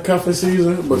go in the cuffing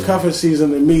season, but cuffing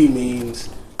season to me means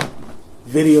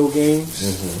video games.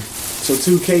 Mm-hmm. So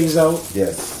 2K's out.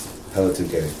 Yes. Hella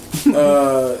 2K.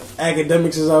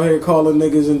 Academics is out here calling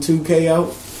niggas in 2K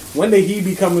out. When did he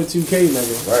become a 2K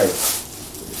nigga?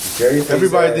 Right.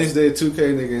 Everybody thinks they're a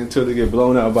 2K nigga until they get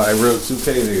blown out by a real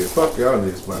 2K nigga. Fuck y'all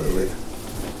niggas, by the way.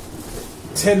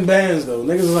 10 bands though.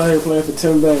 Niggas is out here playing for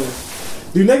 10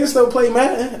 bands. Do niggas still play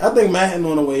Madden? I think Madden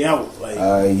on the way out. Like,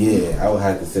 yeah, I would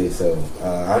have to say so.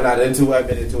 I'm not into it. I've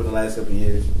been into it the last couple of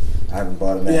years. I haven't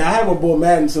bought a Madden. Yeah, I haven't bought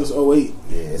Madden since 08.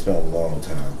 Yeah, it's been a long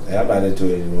time. And I'm not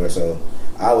into it anymore, so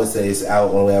I would say it's out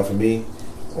on the way out for me.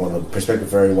 On the perspective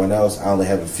for everyone else, I only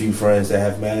have a few friends that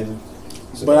have Madden.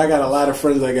 So but I got a lot of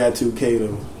friends that got 2K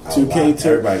though. 2K too.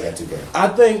 Everybody got 2K. I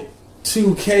think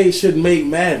 2K should make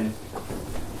Madden.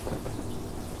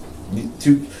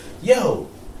 Yo,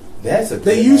 that's a.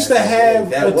 They used to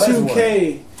have a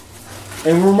 2K. One.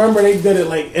 And remember, they did it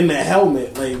like in the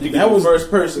helmet. Like that was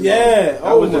first person. Yeah,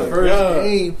 that was the first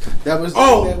game. That was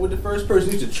with the first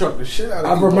person. Used to truck the shit out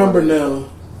of. I remember now.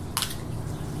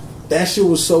 That shit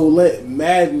was so lit.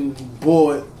 Madden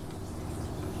bought,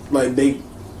 like they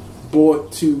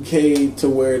bought 2K to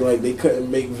where like they couldn't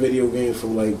make video games for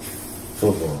like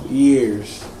Football.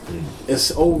 Years.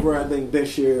 It's over, I think,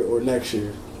 this year or next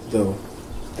year, though.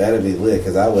 That'd be lit,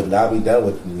 because I'll be done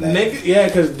with that. Nigga, yeah,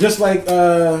 because just like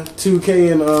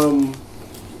 2K and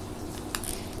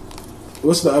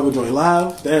what's the other joint?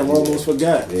 Live? Damn, I almost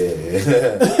forgot.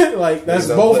 Yeah. Like, that's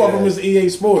both of them is EA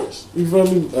Sports. You feel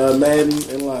me? Madden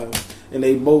and Live. And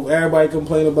they both, everybody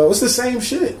complain about, it's the same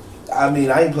shit. I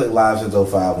mean, I ain't played Live since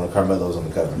 05 when Carmelo's on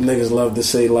the cover. Niggas love to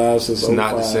say Live since 05. It's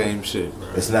not the same shit, bro.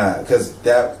 It's not, because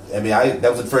that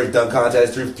was the first dunk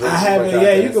contest. I haven't,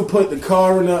 yeah, you can put the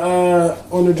car in the,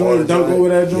 on the joint, dunk over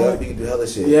that joint. Yeah, you can do hella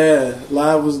shit. Yeah,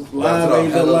 Live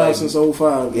ain't been live since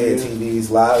 05. Yeah, TVs,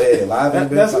 Live ain't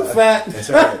been That's a fact. That's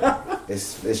right.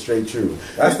 It's straight true.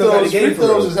 That's still got the game for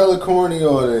those is hella corny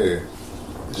on there.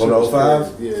 On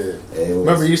 05? Yeah.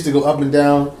 Remember, you used to go up and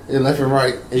down and left and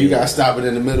right, and you got to stop it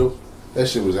in the middle? That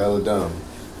shit was hella dumb.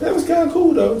 That was kind of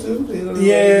cool, though, too.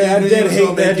 Yeah, I did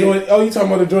hate that joint. Oh, you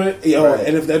talking about the joint? Yo, right.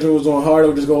 And if that joint was on hard, it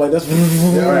would just go like this.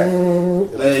 Yeah, right.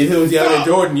 If it was DeAndre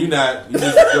Jordan, you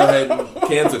just go ahead and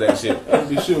cancel that shit. I'd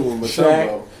be shooting with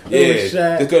Shaq. Yeah, just go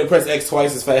ahead and press X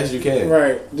twice as fast as you can.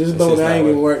 Right. Just don't hang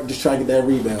and work. Just try to get that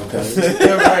rebound, cuz.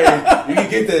 Yeah, right. You can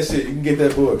get that shit. You can get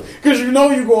that board. Because you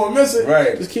know you're going to miss it.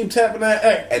 Right. Just keep tapping that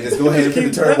X. And just go ahead and put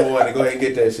the turbo on and go ahead and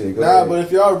get that shit. Go ahead. But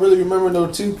if y'all really remember, though,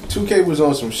 2K was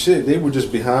on some shit. They were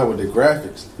just behind with the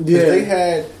graphics. Yeah. They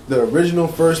had the original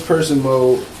first-person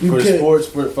mode for sports,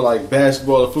 for like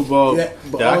basketball or football that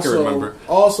I can remember.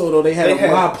 Also, though, they had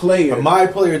a My Player. A My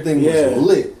Player thing was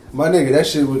lit. My nigga, that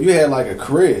shit was, you had like a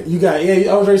crib. You got,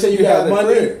 I was ready to say, you got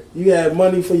money. Crib. You had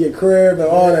money for your crib and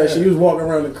all that shit. You was walking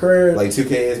around the crib. Like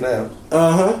 2K is now.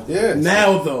 Yeah.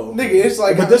 Now, though. Nigga, it's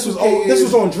like. But this was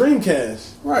on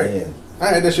Dreamcast. Right. Yeah. I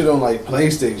had that shit on like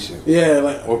PlayStation. Yeah.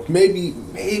 Like, or maybe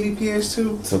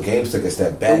PS2. So games took a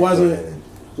step back. It wasn't.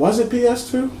 Was it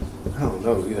PS2? I don't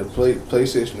know. Either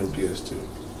PlayStation or PS2.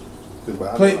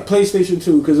 PlayStation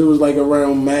 2, because it was like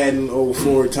around Madden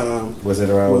 04 time. Was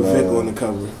it around with Vic on the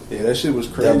cover? Yeah, that shit was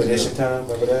crazy. Double Edition time,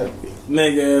 remember that?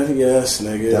 Nigga, yes,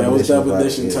 nigga. That was Double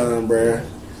Edition time, bruh.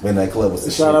 Midnight Club was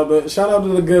the shout out to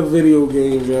the good video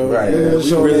games, yo. Right. Yeah,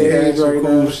 we really had some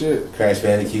cool shit. Crash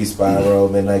Bandicoot,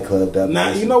 Spyro, Midnight Club, Double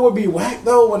Edition. You know what be whack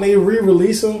though? When they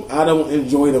re-release them, I don't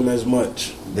enjoy them as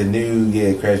much. The new,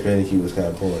 Crash Bandicoot was kind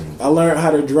of boring. I learned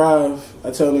how to drive. I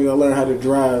learned how to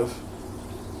drive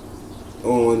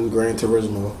on Gran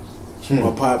Turismo.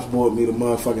 My pops bought me the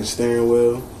motherfucking steering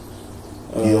wheel.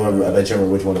 You don't remember? I bet you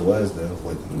remember which one it was though.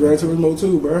 Gran Turismo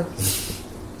 2, bro.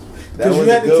 That was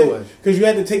a good one. Because you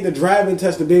had to take the driving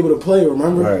test to be able to play.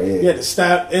 Remember? Right. Yeah. You had to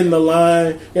stop in the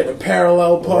line. You had the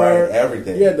parallel part. Right.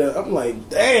 Everything. You had to. I'm like,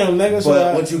 damn, nigga.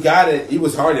 But once you got it, it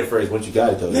was hard at first. Once you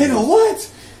got it, though. Nigga,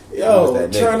 what? Yo,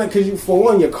 because for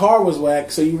one, your car was whack,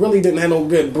 so you really didn't have no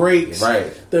good brakes, right,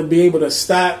 to be able to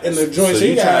stop in the joint. So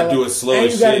you try to do it slow,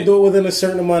 and you got to do it within a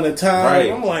certain amount of time.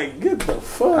 Right. I'm like, get the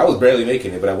fuck. I was barely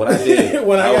making it, but when I did, I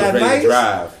was ready to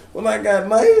drive. When I got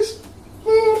nice,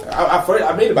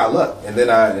 I made it by luck, and then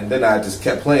I just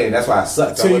kept playing. That's why I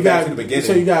sucked. So you got to the beginning.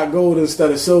 So you got gold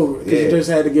instead of silver because you just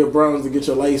had to get bronze to get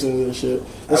your license and shit.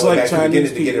 It's like Chinese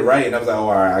people to get it right, and I was like, oh,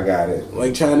 all right, I got it.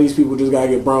 Like Chinese people just gotta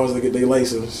get bronze to get their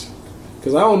license.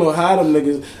 Cause I don't know how them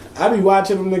niggas. I be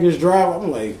watching them niggas drive.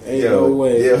 I'm like, ain't no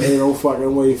way, ain't no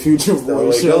fucking way. Future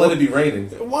Boy, don't let it be raining.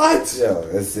 What? Yo,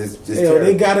 it's just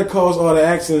they gotta cause all the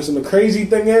accidents. And the crazy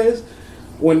thing is,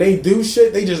 when they do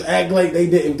shit, they just act like they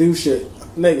didn't do shit.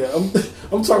 Nigga,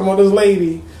 I'm talking about this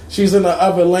lady. She's in the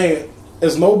other lane.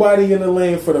 There's nobody in the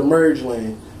lane for the merge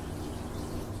lane.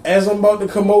 As I'm about to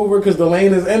come over, because the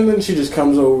lane is ending, she just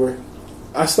comes over.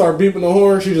 I start beeping the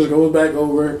horn, she just goes back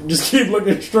over. Just keep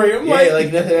looking straight. I'm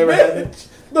like nothing ever happened.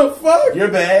 The fuck? You're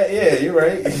bad. Yeah, you're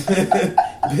right.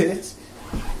 Bitch.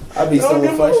 I'd be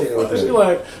so frustrated with her. She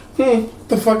like,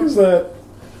 the fuck is that?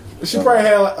 She probably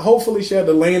had, hopefully she had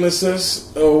the lane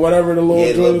assist or whatever the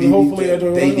little joint is. Hopefully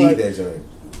they need that joint.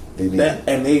 They need that.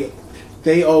 And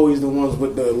they always the ones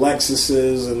with the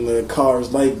Lexuses and the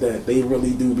cars like that. They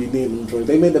really do be needing them joints.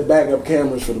 They made the backup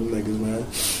cameras for them niggas, man.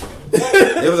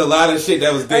 There was a lot of shit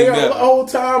that was dinged up. The whole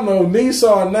time though,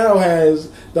 Nissan now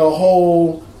has the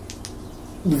whole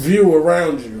view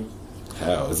around you.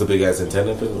 How? It's a big ass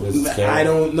antenna. I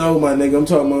don't know, my nigga. I'm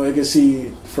talking about I can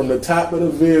see from the top of the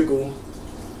vehicle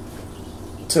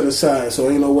to the side, so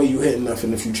ain't no way you hitting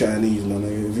nothing if you Chinese, my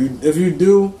nigga. If you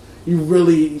do, you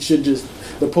really should just.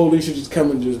 The police should just come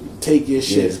and just take your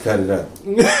shit. Yeah, just cut it up.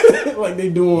 Like they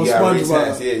do on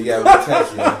SpongeBob. Yeah, you gotta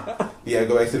retest, yeah. Yeah,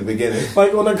 go back to the beginning.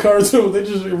 Like on the cartoon, they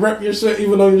just rip your shit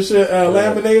even though your shit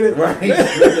laminated. Right. Rip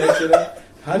that shit up.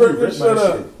 How'd you rip my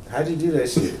shit? How'd you do that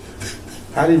shit?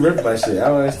 How do you rip my shit? I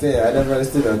don't understand. I never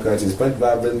understood that country.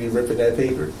 SpongeBob really be ripping that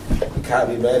paper. You can't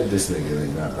be mad at this nigga. Like,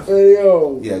 nah. Hey,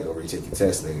 yo. You gotta go retake your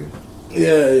test, nigga. Yeah.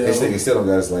 This nigga still don't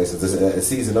got his license. It's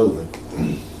season over.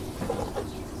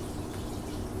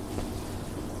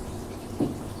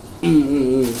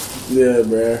 Yeah,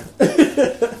 bruh.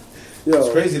 Yo. It's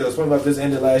crazy though. SpongeBob just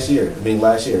ended last year. In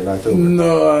October.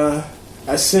 No,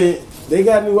 I sent. They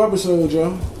got new episodes,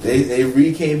 yo.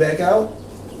 They came back out.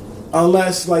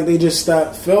 Unless like they just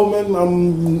stopped filming,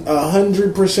 I'm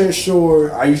 100%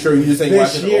 sure. Are you sure you just ain't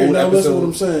this watching year? old No, episodes? listen what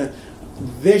I'm saying.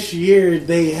 This year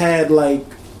they had like,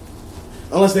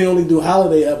 unless they only do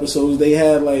holiday episodes, they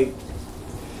had like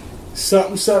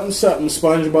something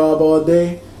SpongeBob all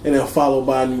day, and then followed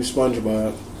by a new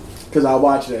SpongeBob. Cause I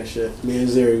watch that shit. Me and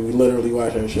Zeri, we literally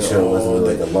watch that shit. Sure, wasn't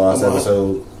like a lost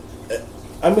episode.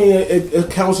 I mean, it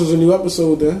counts as a new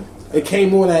episode. Then it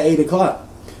came on at 8:00.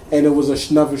 And there was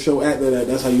another show after that.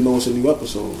 That's how you know it's a new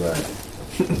episode. Right.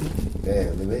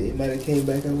 Damn, it might have came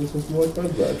back and with some more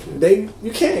SpongeBob shit.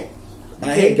 You can't.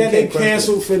 I hate that they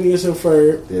canceled Phineas and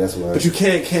Ferb. Yeah, that's why. But you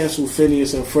can't cancel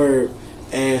Phineas and Ferb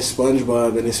and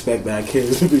SpongeBob and expect our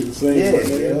kids to be the same.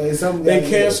 They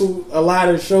canceled a lot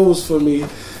of shows for me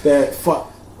that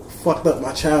fucked up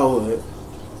my childhood.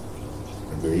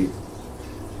 Agreed.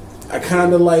 I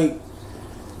kind of like.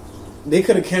 They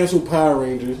could have canceled Power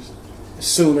Rangers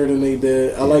sooner than they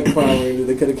did. I like Power Rangers.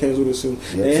 They could have canceled it soon.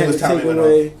 Yeah, they had to take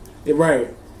away. Yeah,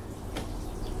 right.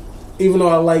 Even though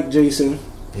I like Jason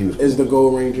as the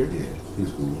Gold Ranger. Yeah, he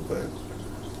was cool, but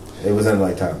it wasn't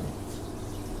like Tommy.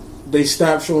 They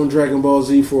stopped showing Dragon Ball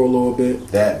Z for a little bit.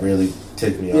 That really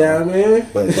ticked me off. Yeah, I mean.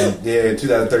 But in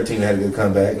 2013 they had a good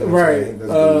comeback. You know right.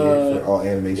 That's a good year for all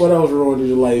animation. What else ruined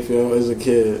your life, yo, as a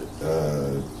kid?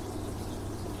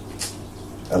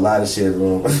 A lot of shit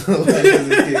ruined my life as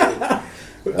a kid.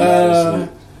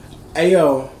 Hey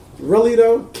yo, really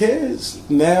though, kids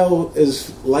now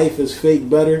life is fake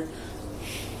better,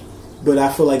 but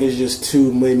I feel like it's just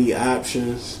too many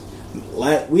options.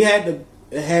 Like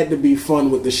it had to be fun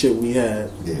with the shit we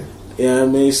had. Yeah. You know what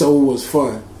I mean? So it was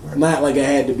fun. Right. Not like it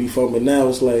had to be fun, but now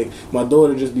it's like my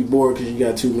daughter just be bored because you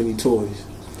got too many toys.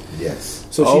 Yes.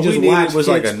 So all she just we needed watched was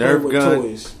like a Nerf gun.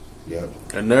 Toys. Yep.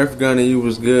 A Nerf gun and you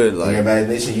was good. Like in your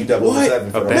imagination, you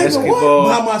 007 for a the basketball.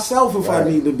 By myself if I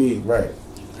need to be. Right.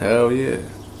 Hell yeah.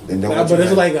 But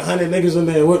it's like 100 niggas in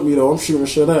there with me though. I'm shooting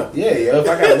shit up. Yeah. If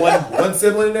I got one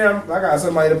sibling in there, I got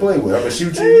somebody to play with. I'm gonna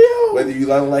shoot you, whether you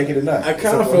don't like it or not. I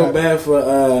kind of feel bad for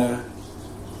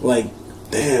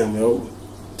damn yo.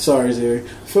 Sorry, Zeri.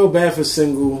 Feel bad for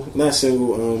not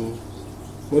single.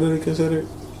 What do they consider?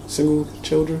 Single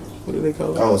children? What do they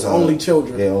call it? Oh, it's only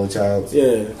children. Yeah, only child.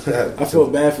 Yeah. I feel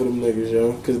bad for them niggas,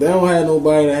 yo. Because they don't have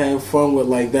nobody to have fun with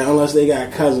like that unless they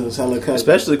got hella cousins.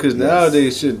 Especially because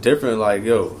nowadays shit different. Like,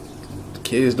 yo,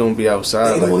 kids don't be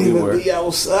outside they like we don't were. even be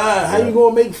outside. How you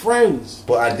gonna make friends?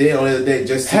 But I did on the other day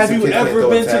just see have you ever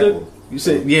been to the... You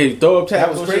said, yeah, throw up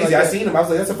tackle. That was crazy. I seen them. I was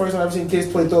like, that's the first time I've seen kids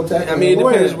play throw up tackle. I mean,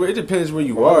 it depends where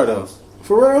you are, though.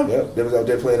 For real? Yep, they was out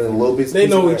there playing in a little bit. They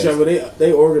know each other.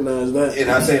 They organize that. And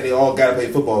I'm saying they all gotta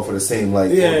play football for the same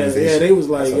organization. Yeah. They was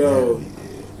like, yo.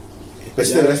 But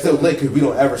still, that's still lit because we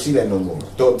don't ever see that no more.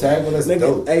 Throw up tackle, that's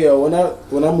dope. Hey yo,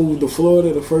 when I moved to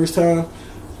Florida the first time,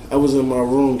 I was in my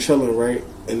room chilling, right,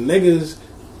 and niggas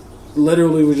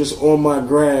literally was just on my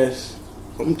grass.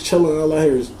 I'm chilling. All I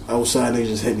hear is outside. They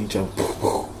just hitting each other.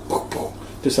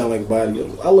 Just sound like a body.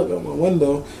 I look out my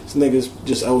window. This niggas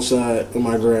just outside in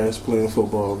my grass playing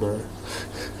football, bro.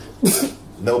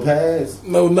 No pads?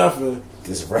 No nothing.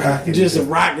 Just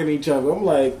rocking each other. I'm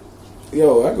like,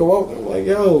 yo, I go out. I'm like,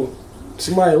 yo,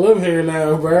 somebody live here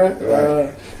now, bro. Right.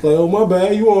 Like, oh my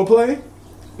bad. You want to play?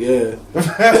 Yeah.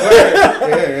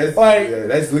 That's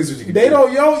the least what you can do. They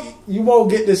don't, you won't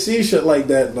get to see shit like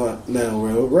that now,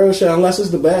 real shit, unless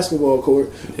it's the basketball court.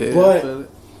 Yeah, but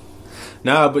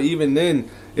but even then,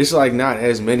 it's like not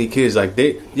as many kids. Like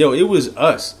it was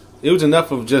us. It was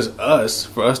enough of just us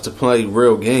for us to play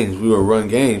real games. We would run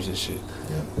games and shit.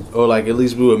 Yeah. Or like at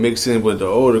least we would mix in with the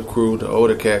older crew, the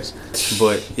older cats.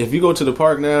 But if you go to the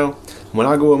park now, when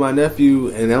I go with my nephew,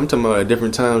 and I'm talking about at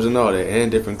different times and all that,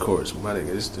 and different courts, my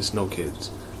nigga, it's no kids.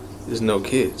 There's no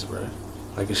kids, bro.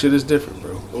 Like the shit is different,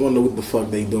 bro. I wonder what the fuck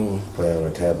they doing. Playing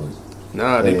on a tablet.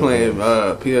 Nah, they playing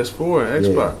PS4 and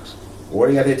Xbox. Yeah. Or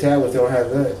they got their tablet if they don't have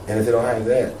that. And if they don't have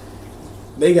that,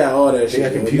 they got all that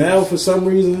shit. Computers. Now, for some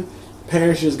reason,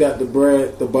 parents just got the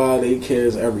bread to buy their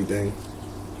kids everything.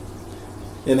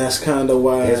 And that's kind of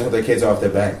why... That's what their kids off their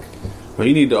back. Well,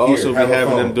 you need to also be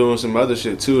having them doing some other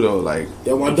shit, too, though. Like,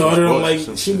 yeah, my daughter don't like...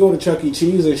 She go to Chuck E.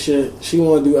 Cheese and shit. She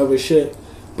want to do other shit.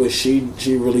 But she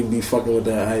really be fucking with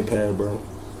that iPad, bro.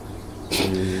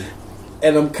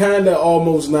 And I'm kind of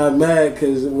almost not mad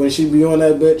because when she be on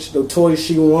that bitch, the toys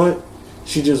she want,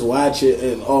 she just watch it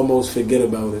and almost forget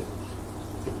about it.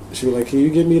 She be like, "Can you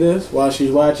give me this?" While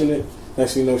she's watching it,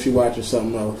 next thing you know, she watching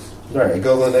something else. Right, it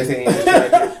goes on next thing you just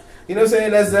trying to you know what I'm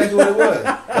saying? That's exactly what it was.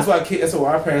 That's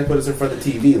why our parents put us in front of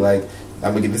the TV. Like,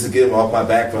 I'm gonna get them off my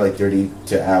back for like 30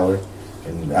 to an hour,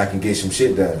 and I can get some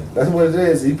shit done. That's what it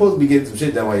is. You're supposed to be getting some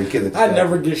shit done while your kids. I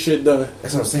never get shit done.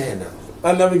 That's what I'm saying though.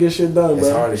 I never get shit done, bro. It's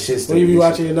hard as shit. When you be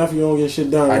watching enough, you don't get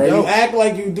shit done. Right? You act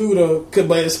like you do though,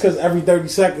 but it's because every 30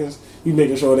 seconds you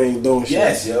making sure they ain't doing shit.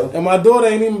 Yes, yo. And my daughter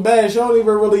ain't even bad. She don't even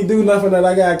really do nothing that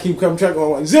I gotta keep come check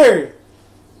on. Like, Zeri,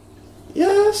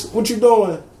 yes, what you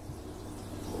doing?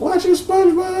 Watching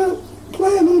SpongeBob,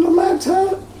 playing on the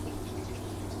laptop.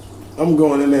 I'm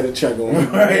going in there to check on you.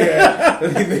 Right, yeah.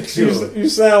 Let me make sure. You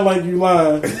sound like you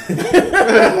lying.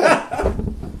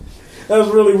 That's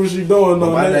really what she doing,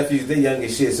 though. My nephews, they young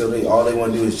as shit, so all they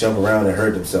want to do is jump around and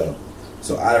hurt themselves.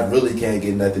 So I really can't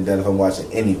get nothing done if I'm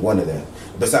watching any one of them.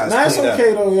 Besides, that's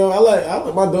okay though, yo. I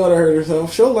let my daughter hurt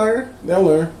herself. She'll learn. They'll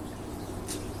learn.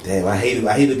 Damn, I hate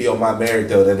to be on my merit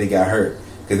though that they got hurt.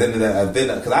 Cause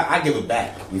because I give it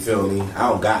back. You feel me? I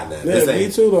don't got nothing. Yeah, me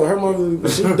too though. Her mother,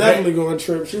 she's definitely gonna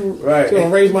trip. She gonna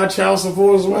raise my child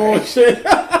support some more shit.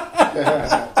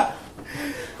 I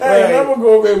ain't never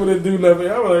gonna be able to do nothing.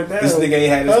 I'm like, damn. This nigga ain't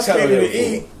had his cover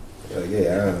to eat.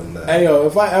 Yeah, I don't know. Hey yo,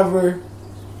 if I ever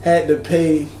had to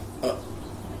pay,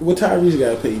 what Tyreese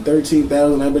got to pay? $13,000.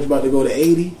 That bitch about to go to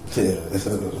 80. Yeah.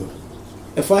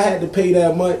 If I had to pay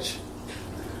that much,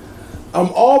 I'm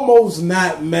almost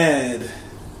not mad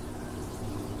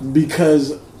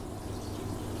because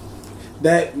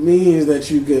that means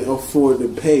that you can afford to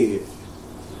pay it.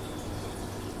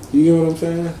 You get what I'm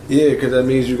saying? Yeah, because that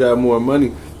means you got more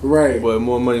money. Right. But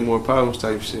more money, more problems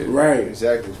type shit. Right.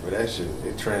 Exactly. For that shit,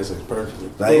 it translates perfectly.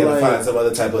 Now you gotta find some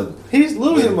other type of he's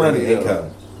losing money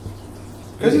income.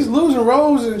 Because he's losing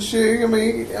roles and shit. I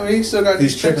mean, he still got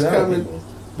these checks coming.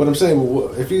 But I'm saying,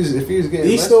 if he's getting,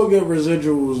 he still get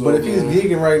residuals. But if he's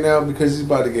gigging right now because he's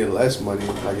about to get less money,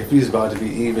 like if he's about to be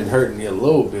even hurting you a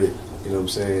little bit, you know what I'm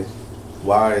saying?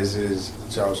 Why is his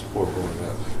child support going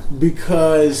up?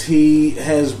 Because he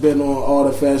has been on all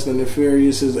the Fast and the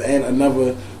Furious and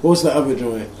another. What's the other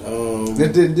joint?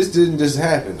 This didn't just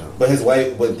happen though. But his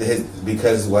wife,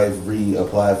 because his wife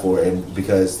reapplied for it, and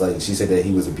because like she said that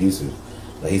he was abusive.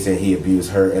 Like he said he abused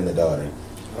her and the daughter.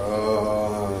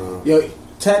 Yo,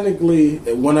 technically,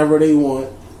 whenever they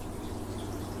want,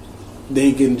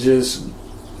 they can just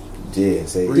say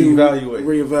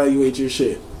reevaluate your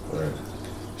shit. Right.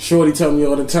 Shorty tell me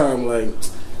all the time, like,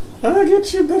 I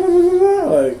get you,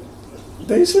 like,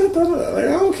 they said that. Like,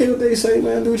 I don't care what they say,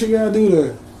 man. Do what you gotta do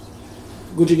then.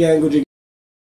 Gucci gang, Gucci gang.